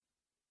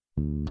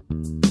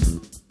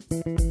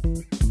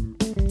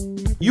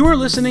You are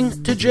listening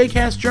to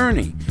JCast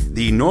Journey,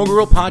 the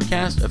inaugural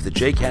podcast of the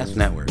JCast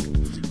Network.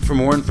 For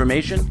more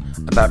information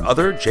about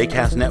other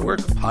JCast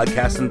Network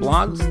podcasts and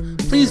blogs,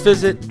 please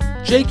visit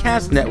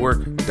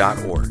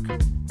jcastnetwork.org.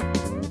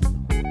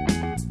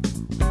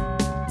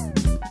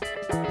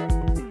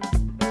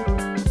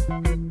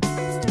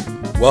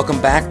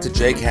 Welcome back to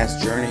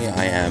JCast Journey.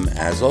 I am,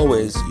 as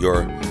always,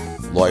 your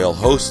loyal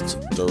host,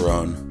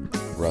 Doron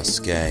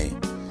Ruskay.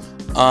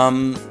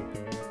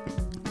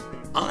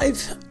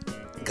 I've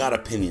got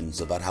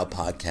opinions about how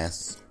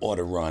podcasts ought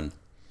to run,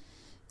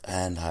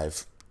 and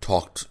I've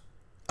talked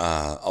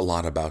a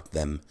lot about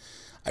them.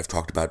 I've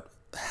talked about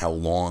how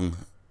long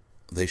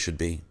they should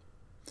be.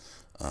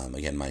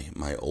 Again,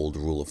 my old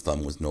rule of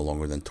thumb was no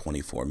longer than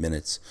 24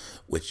 minutes,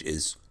 which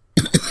is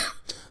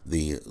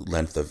the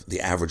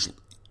average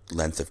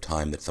length of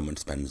time that someone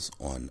spends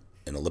on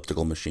an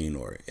elliptical machine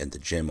or in the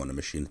gym, on a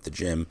machine at the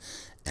gym,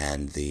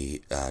 and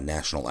the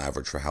national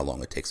average for how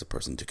long it takes a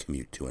person to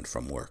commute to and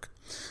from work.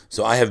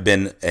 So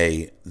that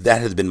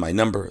has been my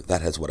number.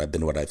 That has what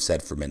I've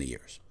said for many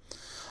years.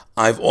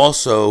 I've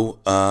also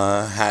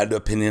had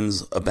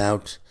opinions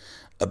about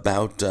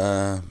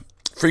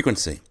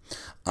frequency.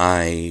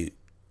 I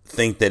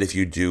think that if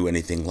you do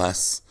anything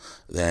less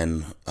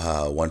than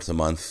once a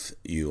month,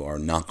 you are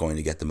not going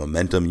to get the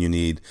momentum you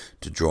need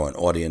to draw an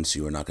audience.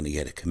 You are not going to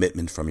get a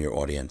commitment from your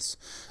audience.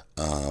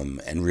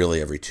 And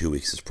really every 2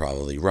 weeks is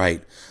probably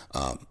right.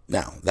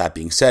 Now, that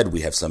being said,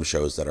 we have some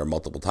shows that are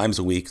multiple times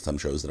a week, some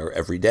shows that are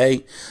every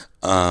day.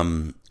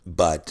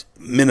 But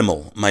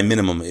my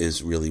minimum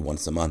is really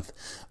once a month.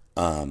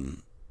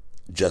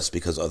 Just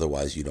because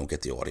otherwise you don't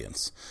get the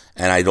audience.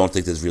 And I don't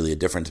think there's really a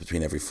difference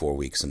between every 4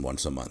 weeks and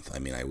once a month. I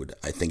mean, I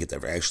think it's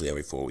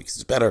every 4 weeks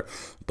is better,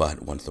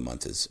 but once a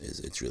month is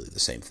it's really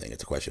the same thing.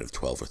 It's a question of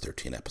 12 or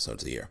 13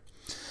 episodes a year.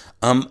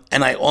 And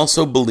I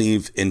also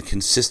believe in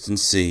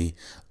consistency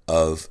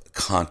of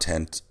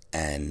content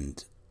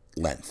and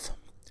length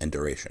and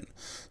duration.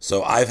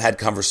 So I've had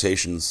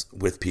conversations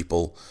with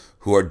people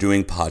who are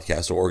doing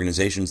podcasts or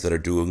organizations that are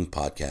doing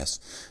podcasts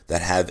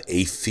that have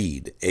a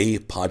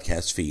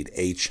podcast feed,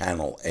 a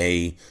channel,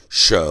 a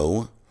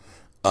show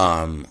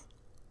on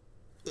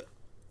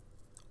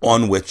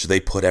which they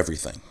put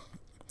everything.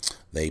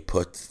 They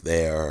put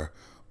their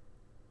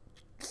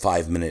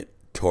 5-minute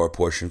Torah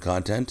portion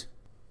content,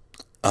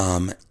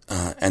 and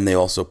they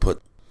also put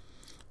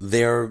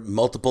their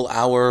multiple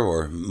hour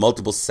or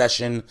multiple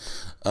session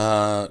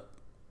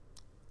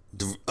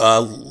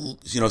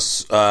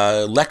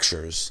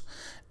lectures.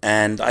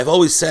 And I've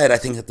always said I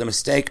think that's a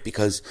mistake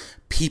because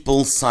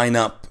people sign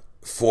up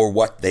for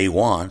what they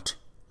want,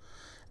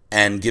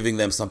 and giving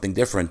them something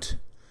different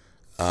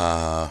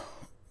is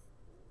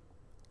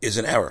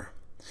an error.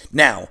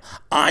 Now,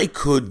 I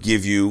could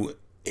give you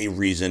a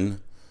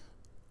reason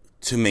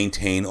to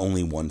maintain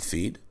only one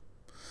feed.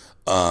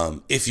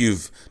 If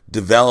you've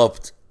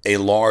developed a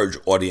large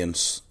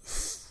audience,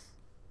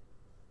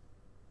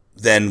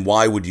 then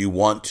why would you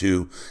want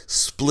to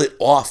split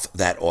off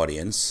that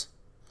audience?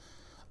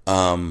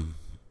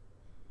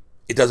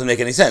 It doesn't make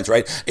any sense,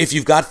 right? If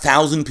you've got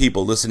 1,000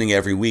 people listening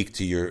every week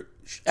to your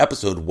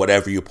episode,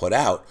 whatever you put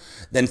out,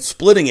 then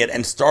splitting it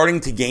and starting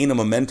to gain a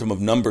momentum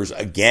of numbers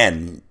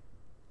again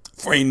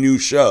for a new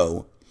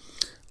show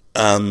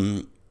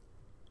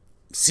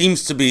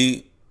seems to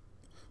be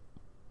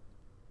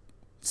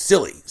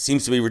silly,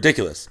 seems to be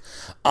ridiculous.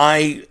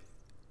 I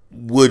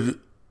would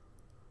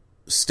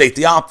state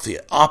the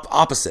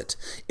opposite,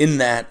 in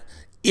that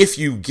if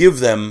you give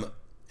them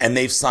and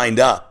they've signed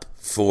up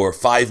for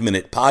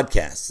 5-minute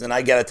podcasts, and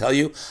I got to tell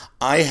you,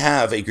 I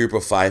have a group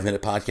of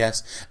 5-minute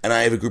podcasts and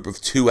I have a group of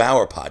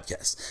 2-hour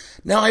podcasts.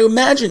 Now, I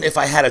imagine if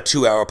I had a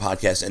 2-hour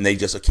podcast and they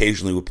just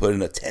occasionally would put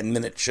in a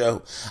 10-minute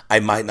show, I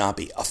might not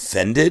be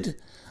offended.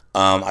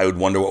 I would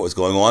wonder what was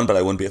going on, but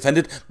I wouldn't be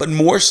offended. But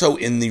more so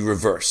in the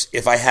reverse.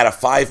 If I had a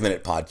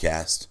 5-minute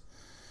podcast,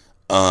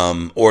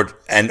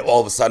 and all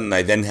of a sudden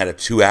I then had a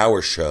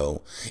 2-hour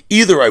show,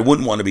 either I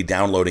wouldn't want to be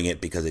downloading it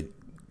because it,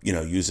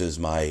 uses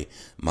my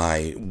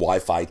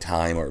Wi-Fi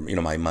time, or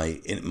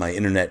my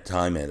internet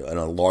time, and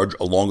a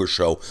longer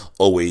show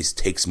always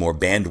takes more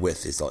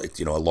bandwidth. It's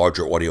a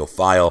larger audio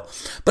file,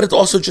 but it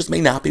also just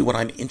may not be what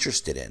I'm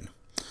interested in.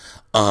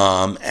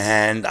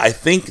 And I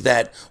think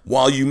that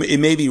while it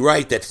may be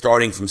right that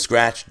starting from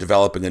scratch,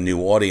 developing a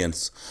new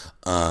audience,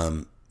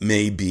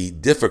 may be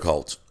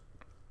difficult,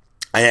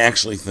 I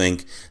actually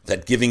think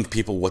that giving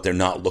people what they're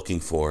not looking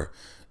for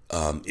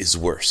is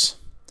worse.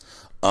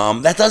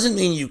 That doesn't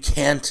mean you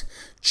can't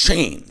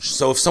change.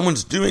 So if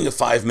someone's doing a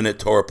 5-minute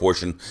Torah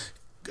portion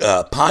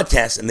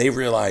podcast and they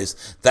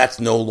realize that's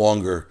no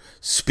longer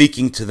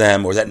speaking to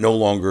them, or that no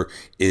longer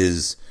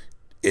is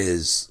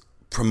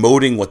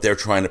promoting what they're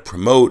trying to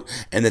promote,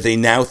 and that they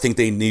now think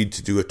they need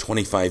to do a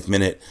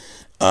 25-minute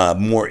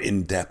more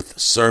in-depth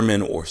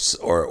sermon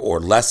or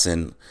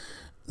lesson,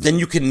 then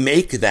you can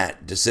make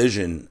that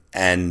decision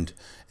and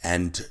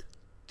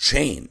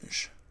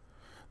change.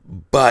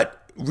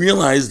 But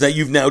realize that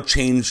you've now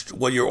changed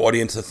what your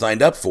audience has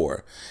signed up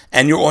for,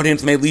 and your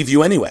audience may leave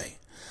you anyway.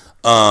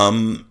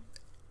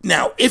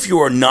 Now, if you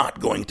are not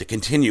going to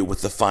continue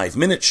with the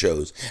 5-minute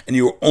shows, and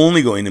you're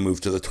only going to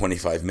move to the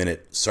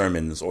 25-minute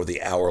sermons or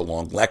the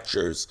hour-long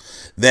lectures,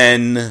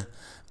 then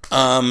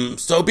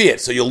so be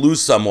it. So you'll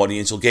lose some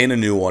audience, you'll gain a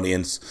new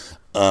audience.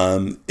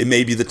 It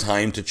may be the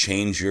time to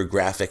change your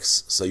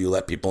graphics, so you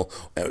let people,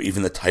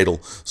 even the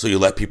title, so you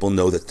let people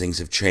know that things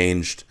have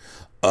changed.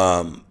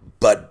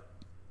 But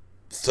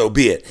so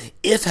be it.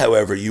 If,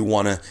 however, you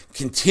want to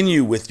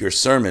continue with your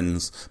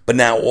sermons, but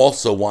now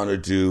also want to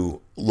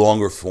do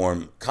longer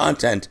form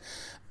content,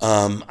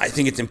 I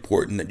think it's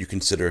important that you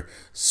consider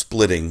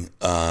splitting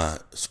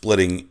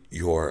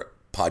your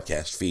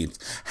podcast feeds,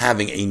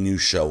 having a new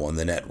show on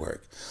the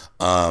network.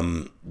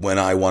 When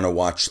I want to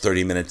watch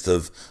 30 minutes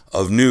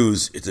of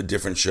news, it's a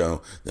different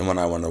show than when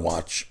I want to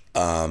watch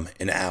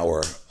an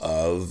hour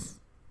of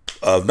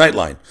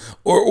Nightline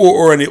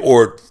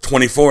or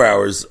 24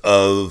 hours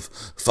of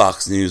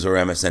Fox News or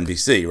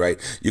MSNBC, right?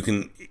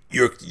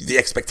 The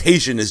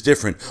expectation is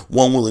different.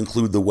 One will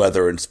include the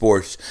weather and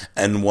sports,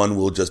 and one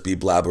will just be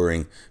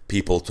blabbering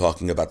people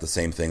talking about the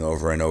same thing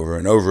over and over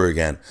and over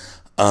again.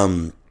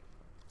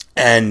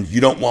 And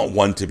you don't want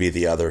one to be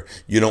the other.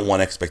 You don't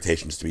want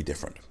expectations to be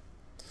different.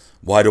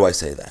 Why do I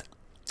say that?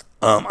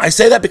 I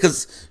say that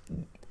because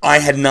I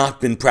had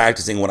not been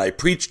practicing what I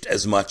preached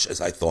as much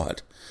as I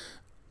thought,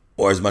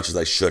 or as much as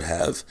I should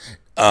have,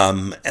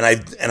 and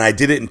I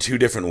did it in two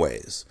different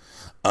ways.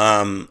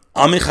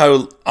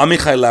 Amichai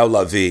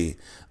Lau-Lavie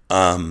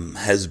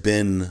has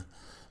been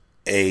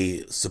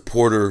a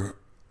supporter,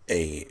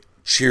 a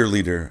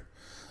cheerleader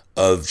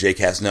of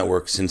JCast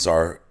Network since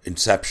our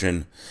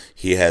inception.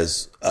 He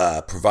has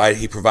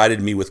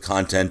provided me with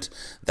content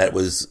that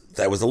was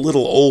a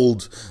little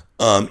old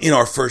in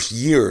our first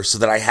year, so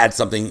that I had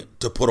something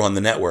to put on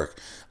the network.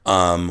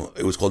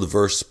 It was called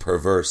Verse per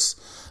Verse.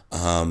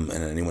 And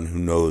anyone who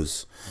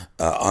knows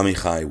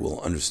Amichai will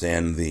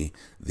understand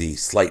the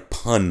slight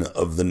pun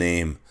of the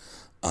name.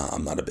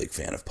 I'm not a big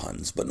fan of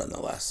puns, but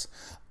nonetheless.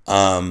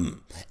 And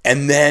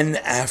then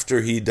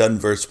after he'd done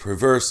Verse per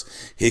Verse,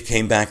 he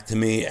came back to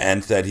me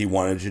and said he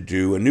wanted to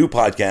do a new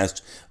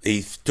podcast.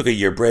 He took a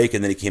year break,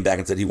 and then he came back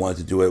and said he wanted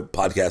to do a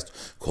podcast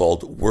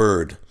called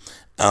Word.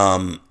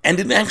 And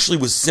it actually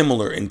was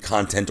similar in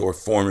content or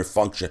form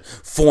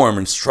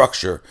and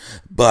structure,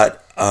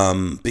 but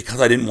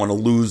because I didn't want to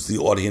lose the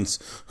audience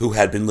who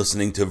had been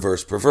listening to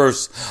Verse per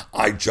Verse,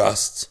 I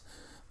just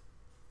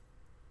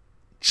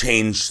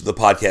changed the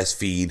podcast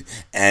feed,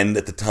 and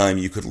at the time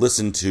you could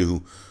listen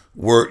to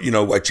Word.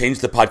 I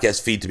changed the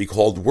podcast feed to be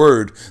called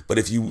Word, but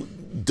if you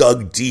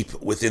dug deep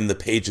within the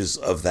pages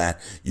of that,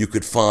 you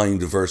could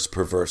find Verse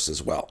per Verse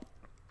as well.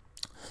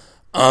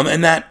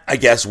 And that, I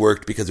guess,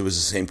 worked because it was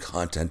the same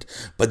content.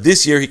 But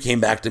this year he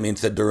came back to me and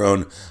said,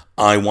 Doron,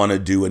 I want to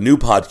do a new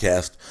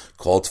podcast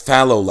called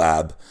Fallow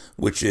Lab,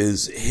 which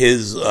is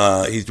he's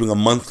doing a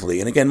monthly.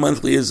 And again,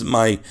 monthly is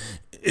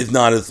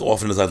not as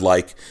often as I'd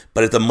like,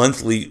 but it's a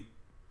monthly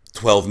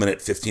 12-minute,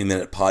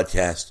 15-minute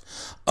podcast,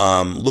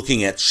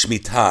 looking at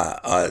Shemitah,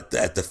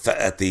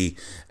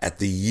 at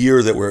the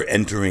year that we're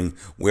entering,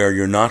 where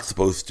you're not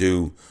supposed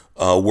to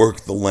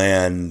work the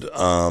land,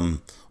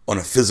 on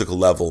a physical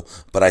level,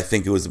 but I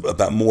think it was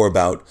more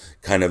about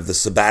kind of the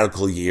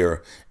sabbatical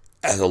year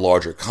as a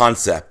larger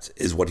concept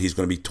is what he's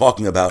going to be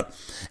talking about.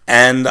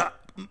 And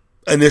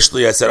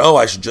initially I said,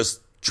 I should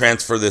just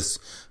transfer this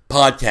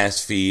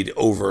podcast feed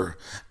over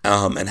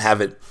and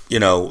have it,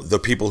 the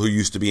people who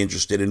used to be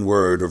interested in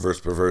Word or Verse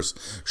per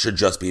Verse should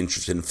just be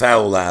interested in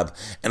Fallow Lab.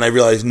 And I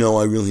realized, no,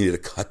 I really need to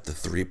cut the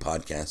 3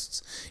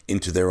 podcasts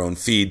into their own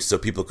feed so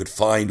people could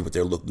find what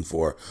they're looking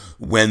for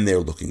when they're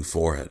looking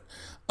for it.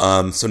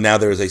 So now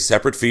there is a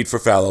separate feed for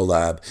Fallow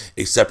Lab,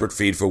 a separate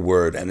feed for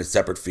Word, and a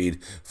separate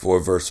feed for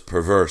Verse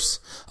per Verse.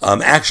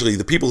 Actually,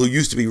 the people who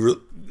used to be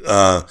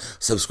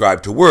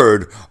subscribed to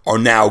Word are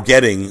now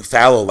getting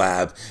Fallow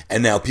Lab,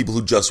 and now people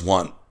who just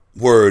want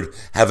Word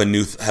have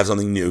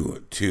something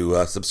new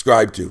to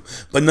subscribe to.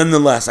 But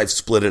nonetheless, I've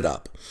split it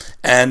up.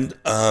 And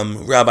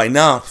Rabbi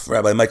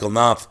Michael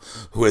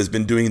Knopf, who has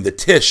been doing the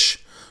Tish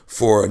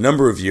for a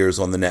number of years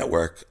on the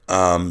network,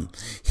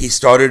 he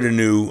started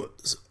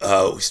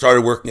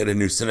working at a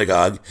new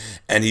synagogue,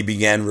 and he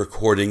began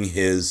recording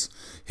his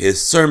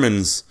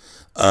sermons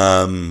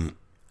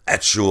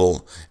at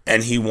shul,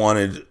 and he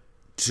wanted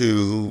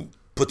to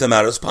put them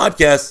out as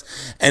podcasts.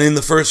 And in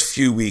the first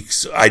few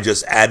weeks, I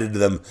just added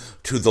them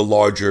to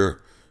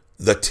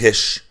the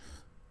Tish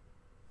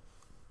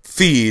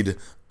feed,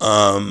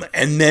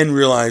 and then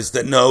realized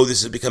that no,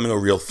 this is becoming a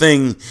real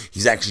thing.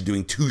 He's actually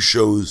doing 2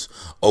 shows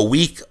a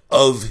week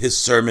of his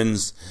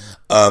sermons.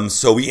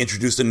 So we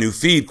introduced a new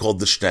feed called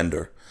the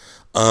Stender.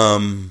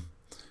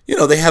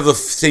 They have the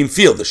same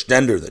feel, the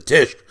Stender, the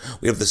Tish.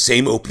 We have the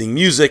same opening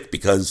music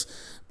because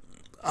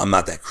I'm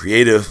not that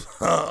creative.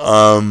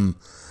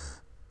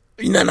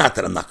 not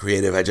that I'm not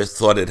creative. I just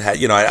thought it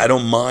had, I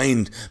don't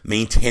mind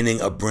maintaining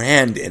a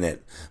brand in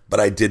it, but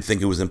I did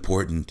think it was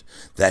important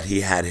that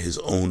he had his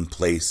own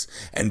place.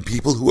 And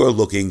people who are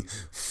looking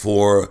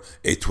for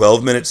a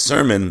 12-minute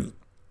sermon,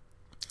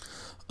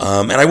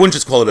 and I wouldn't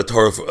just call it a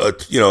Torah,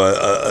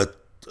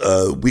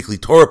 a weekly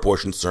Torah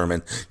portion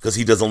sermon, because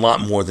he does a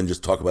lot more than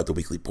just talk about the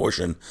weekly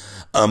portion.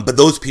 But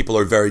those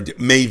people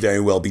may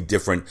very well be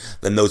different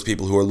than those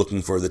people who are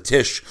looking for the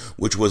Tish,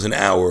 which was an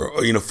hour,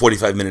 or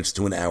 45 minutes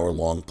to an hour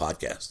long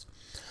podcast.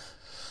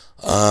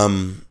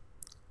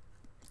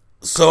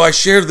 So I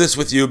shared this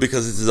with you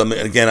because this is,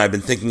 again, I've been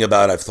thinking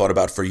about, I've thought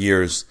about for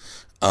years,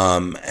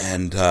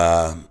 and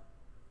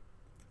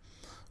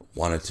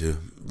wanted to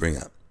bring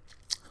up.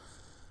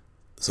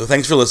 So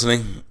thanks for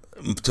listening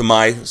to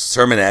my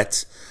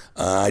sermonette.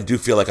 I do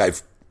feel like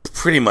I've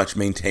pretty much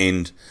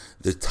maintained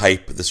the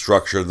type, the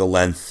structure, the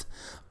length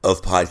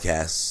of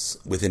podcasts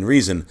within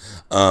reason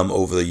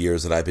over the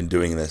years that I've been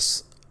doing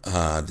this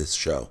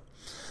show.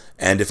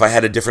 And if I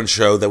had a different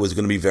show that was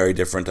going to be very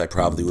different, I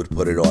probably would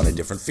put it on a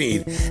different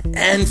feed.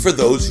 And for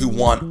those who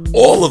want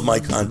all of my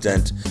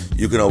content,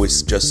 you can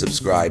always just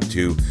subscribe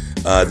to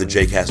the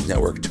JCast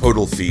Network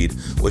Total feed,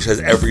 which has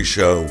every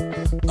show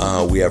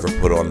we ever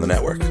put on the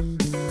network.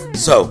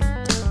 So,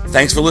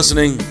 thanks for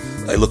listening.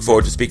 I look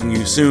forward to speaking to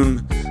you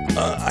soon.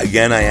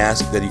 Again, I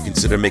ask that you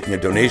consider making a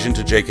donation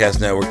to JCast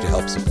Network to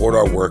help support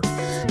our work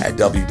at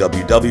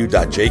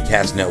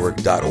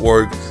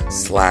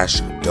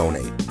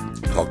www.jcastnetwork.org/donate.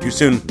 Talk to you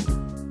soon.